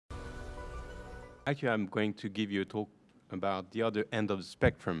Actually, I'm going to give you a talk about the other end of the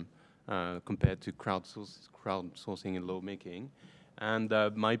spectrum compared to crowdsourcing and lawmaking. And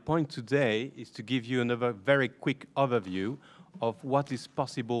my point today is to give you another very quick overview of what is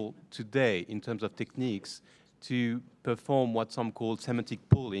possible today in terms of techniques to perform what some call semantic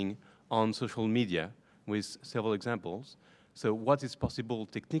polling on social media, with several examples. So what is possible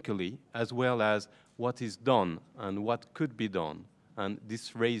technically, as well as what is done and what could be done. And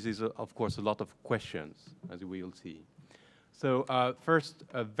this raises, of course, a lot of questions, as we will see. So first,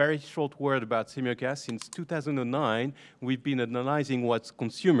 a very short word about Semiocast. Since 2009, we've been analyzing what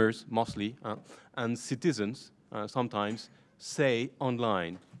consumers, mostly, and citizens, sometimes, say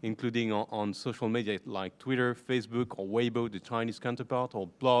online, including on social media like Twitter, Facebook, or Weibo, the Chinese counterpart, or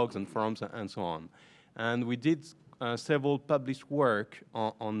blogs and forums, and so on. And we did several published work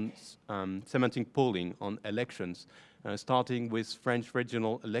on semantic polling on elections, starting with French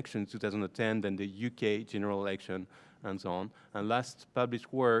regional elections 2010, then the UK general election, and so on. And last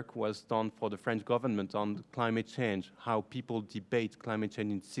published work was done for the French government on climate change, how people debate climate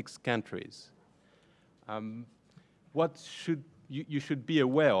change in 6 countries. What you should be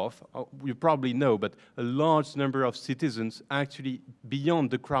aware of, you probably know, but a large number of citizens actually, beyond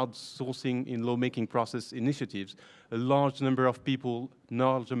the crowdsourcing in lawmaking process initiatives, a large number of people,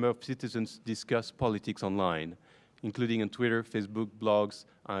 large number of citizens discuss politics online, including on Twitter, Facebook, blogs,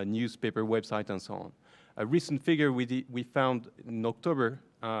 newspaper, website, and so on. A recent figure we found in October,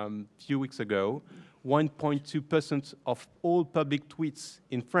 few weeks ago, 1.2% of all public tweets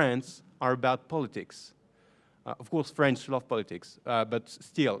in France are about politics. Of course, French love politics, but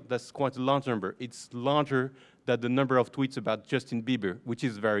still, that's quite a large number. It's larger than the number of tweets about Justin Bieber, which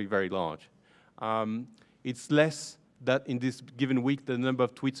is very, very large. It's less that in this given week, the number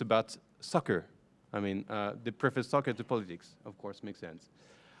of tweets about soccer. I mean, they prefer soccer to politics, of course, makes sense.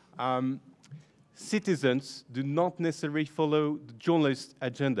 Citizens do not necessarily follow the journalist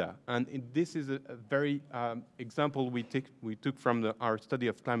agenda. And this is a very example we took from our study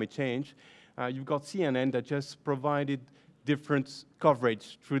of climate change. You've got CNN that just provided different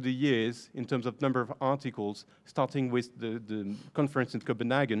coverage through the years in terms of number of articles, starting with the conference in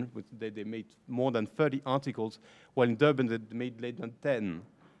Copenhagen. They made more than 30 articles, while in Durban they made less than 10.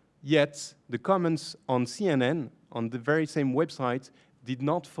 Yet the comments on CNN, on the very same website, did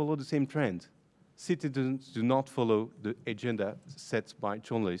not follow the same trend. Citizens do not follow the agenda set by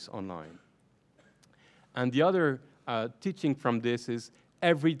journalists online. And the other teaching from this is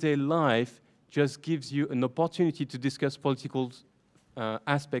everyday life just gives you an opportunity to discuss political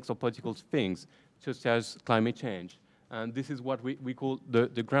aspects or political things, such as climate change. And this is what we call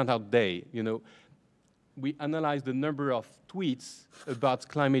the Groundhog Day. You know, we analyzed the number of tweets about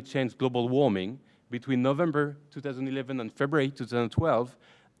climate change, global warming, between November 2011 and February 2012,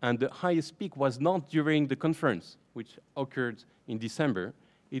 and the highest peak was not during the conference, which occurred in December.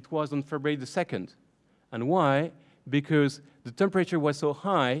 It was on February the 2nd. And why? Because the temperature was so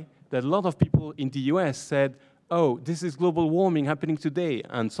high that a lot of people in the US said, oh, this is global warming happening today.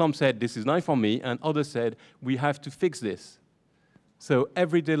 And some said, this is nice for me, and others said, we have to fix this. So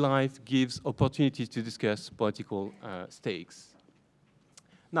everyday life gives opportunities to discuss political stakes.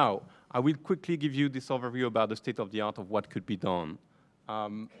 Now, I will quickly give you this overview about the state of the art of what could be done.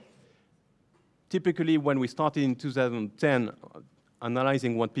 Typically, when we started in 2010,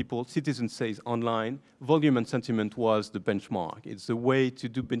 analyzing what citizens say online, volume and sentiment was the benchmark. It's a way to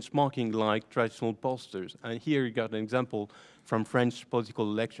do benchmarking like traditional pollsters. And here you got an example from French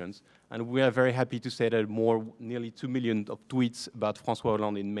political elections. And we are very happy to say that nearly 2 million of tweets about François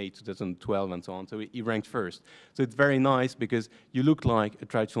Hollande in May 2012 and so on. So he ranked first. So it's very nice because you look like a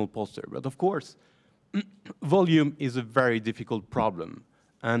traditional pollster. But of course, volume is a very difficult problem.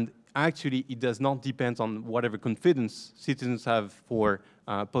 And actually, it does not depend on whatever confidence citizens have for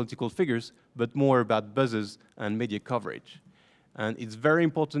political figures, but more about buzzes and media coverage. And it's very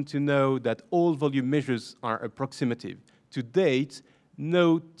important to know that all volume measures are approximative. To date,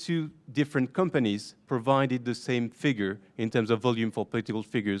 no 2 different companies provided the same figure in terms of volume for political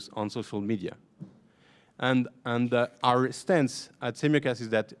figures on social media. And our stance at Semiocast is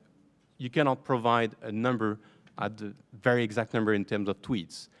that you cannot provide a number at the very exact number in terms of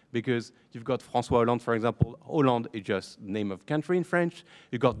tweets, because you've got François Hollande, for example. Hollande is just the name of country in French.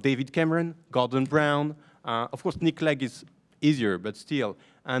 You've got David Cameron, Gordon Brown. Of course, Nick Clegg is easier, but still.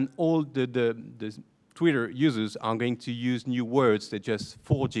 And all the Twitter users are going to use new words. They're just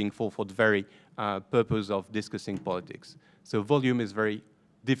forging for the very purpose of discussing politics. So volume is a very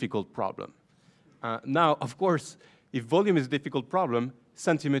difficult problem. Now, of course, if volume is a difficult problem,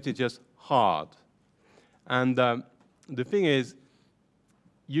 sentiment is just hard. And the thing is,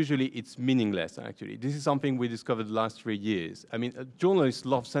 usually it's meaningless, actually. This is something we discovered the last 3 years. I mean, journalists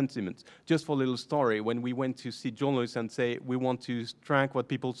love sentiment. Just for a little story, when we went to see journalists and say, we want to track what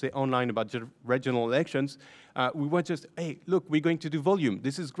people say online about regional elections, we were just, hey, look, we're going to do volume.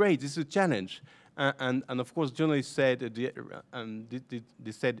 This is great. This is a challenge. And of course, journalists said,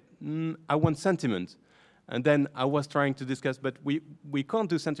 they said, I want sentiment. And then I was trying to discuss, but we can't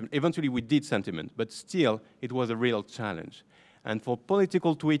do sentiment. Eventually, we did sentiment, but still, it was a real challenge. And for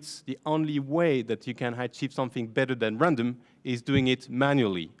political tweets, the only way that you can achieve something better than random is doing it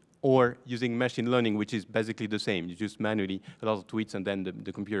manually or using machine learning, which is basically the same. You just manually a lot of tweets, and then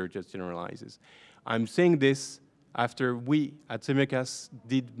the computer just generalizes. I'm saying this after we at Semiocast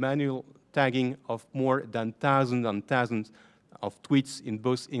did manual tagging of more than thousands and thousands of tweets in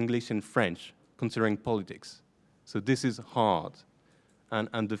both English and French, considering politics. So this is hard.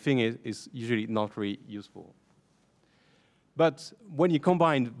 And the thing is usually not really useful. But when you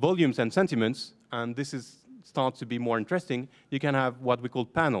combine volumes and sentiments, and this starts to be more interesting, you can have what we call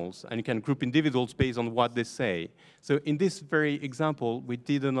panels, and you can group individuals based on what they say. So in this very example, we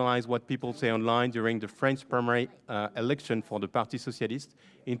did analyze what people say online during the French primary election for the Parti Socialiste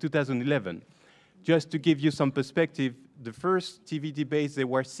in 2011. Just to give you some perspective, the first TV debate, there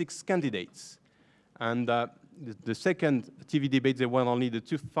were 6 candidates. And the second TV debate, there were only the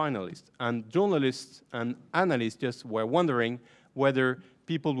 2 finalists. And journalists and analysts just were wondering whether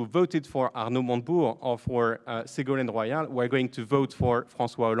people who voted for Arnaud Montebourg or for Ségolène Royal were going to vote for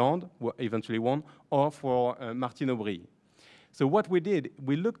François Hollande, who eventually won, or for Martine Aubry. So what we did,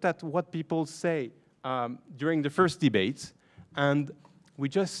 we looked at what people say during the first debate, and we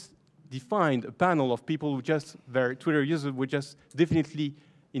just defined a panel of people who just, their Twitter users were just definitely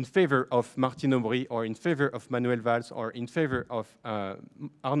in favor of Martine Aubry, or in favor of Manuel Valls, or in favor of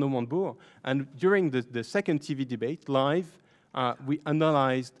Arnaud Montebourg. And during the second TV debate, live, we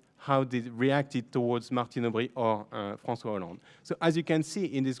analyzed how they reacted towards Martine Aubry or François Hollande. So as you can see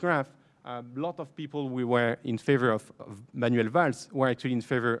in this graph, a lot of people who were in favor of Manuel Valls were actually in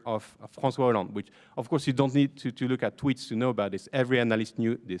favor of François Hollande, which, of course, you don't need to look at tweets to know about this. Every analyst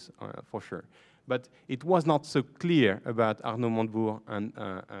knew this, for sure. But it was not so clear about Arnaud Montebourg and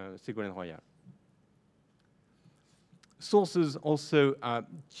Ségolène Royal. Sources also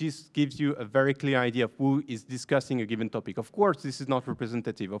just gives you a very clear idea of who is discussing a given topic. Of course, this is not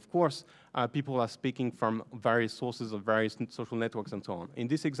representative. Of course, people are speaking from various sources of various social networks and so on. In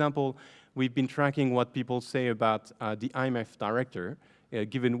this example, we've been tracking what people say about the IMF director a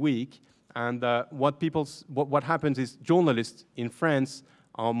given week. And what happens is journalists in France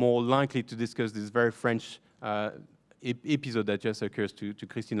are more likely to discuss this very French episode that just occurs to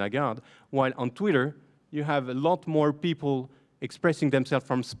Christine Lagarde, while on Twitter, you have a lot more people expressing themselves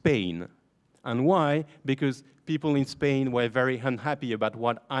from Spain. And why? Because people in Spain were very unhappy about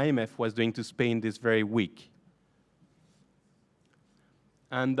what IMF was doing to Spain this very week.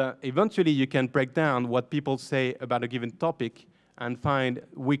 And eventually, you can break down what people say about a given topic and find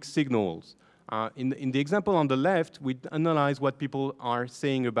weak signals. In the example on the left, we analyze what people are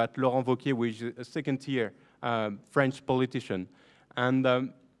saying about Laurent Wauquiez, which is a second-tier French politician.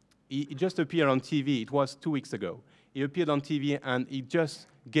 And he just appeared on TV. It was 2 weeks ago. He appeared on TV, and he just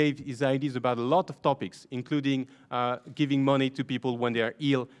gave his ideas about a lot of topics, including giving money to people when they are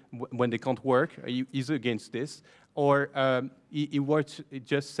ill, when they can't work. He's against this. Or he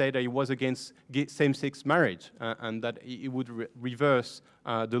just said that he was against same-sex marriage, and that he would reverse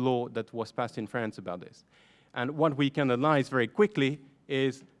the law that was passed in France about this. And what we can analyze very quickly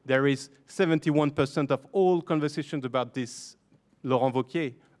is there is 71% of all conversations about this Laurent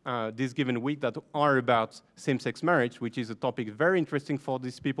Wauquiez this given week that are about same-sex marriage, which is a topic very interesting for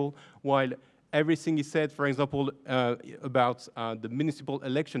these people, while everything he said, for example, about the municipal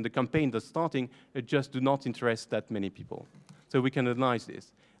election, the campaign that's starting, it just do not interest that many people. So we can analyze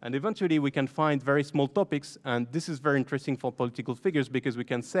this. And eventually, we can find very small topics, and this is very interesting for political figures because we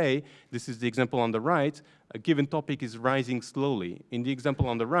can say, this is the example on the right, a given topic is rising slowly. In the example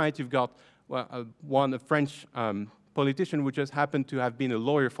on the right, you've got a French politician who just happened to have been a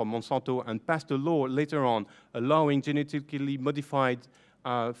lawyer for Monsanto and passed a law later on allowing genetically modified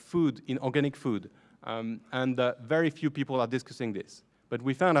food in organic food. Very few people are discussing this. But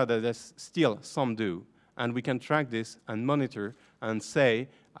we found out that there's still some do. And we can track this and monitor and say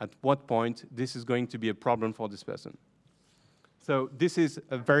at what point this is going to be a problem for this person. So this is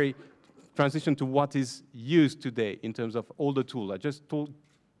a very transition to what is used today in terms of all the tools. I just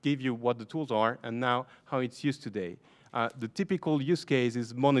gave you what the tools are and now how it's used today. The typical use case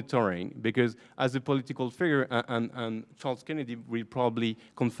is monitoring, because as a political figure, and Charles Kennedy will probably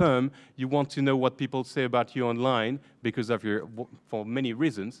confirm, you want to know what people say about you online because of for many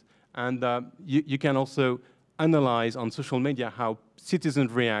reasons. And you can also analyze on social media how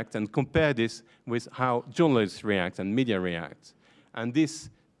citizens react and compare this with how journalists react and media react. And this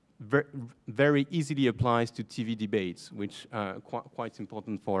very easily applies to TV debates, which are quite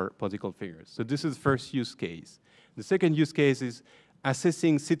important for political figures. So this is the first use case. The second use case is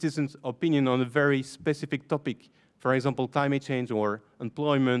assessing citizens' opinion on a very specific topic, for example, climate change or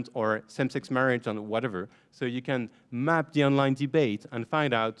employment or same-sex marriage and whatever. So you can map the online debate and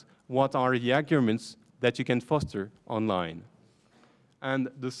find out what are the arguments that you can foster online. And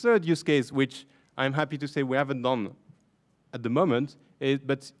the third use case, which I'm happy to say we haven't done at the moment,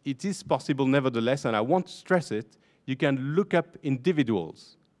 but it is possible nevertheless, and I want to stress it, you can look up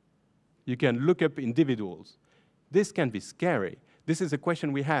individuals. You can look up individuals. This can be scary. This is a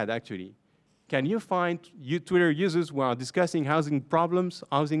question we had, actually. Can you find Twitter users who are discussing housing problems,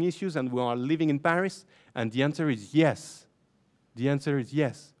 housing issues, and who are living in Paris? And the answer is yes. The answer is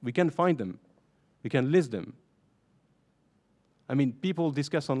yes. We can find them. We can list them. I mean, people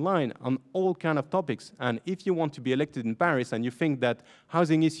discuss online on all kinds of topics, and if you want to be elected in Paris and you think that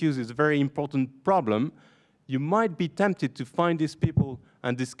housing issues is a very important problem, you might be tempted to find these people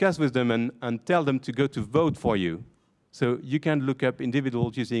and discuss with them and tell them to go to vote for you. So you can look up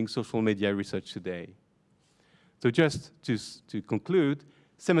individuals using social media research today. So just to conclude,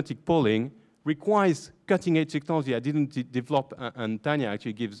 semantic polling requires cutting-edge technology. I didn't develop, and Tanya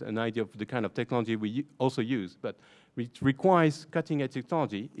actually gives an idea of the kind of technology we also use, but it requires cutting-edge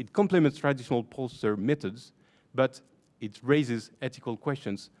technology. It complements traditional pollster methods, but it raises ethical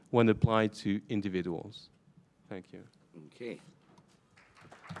questions when applied to individuals. Thank you. Okay.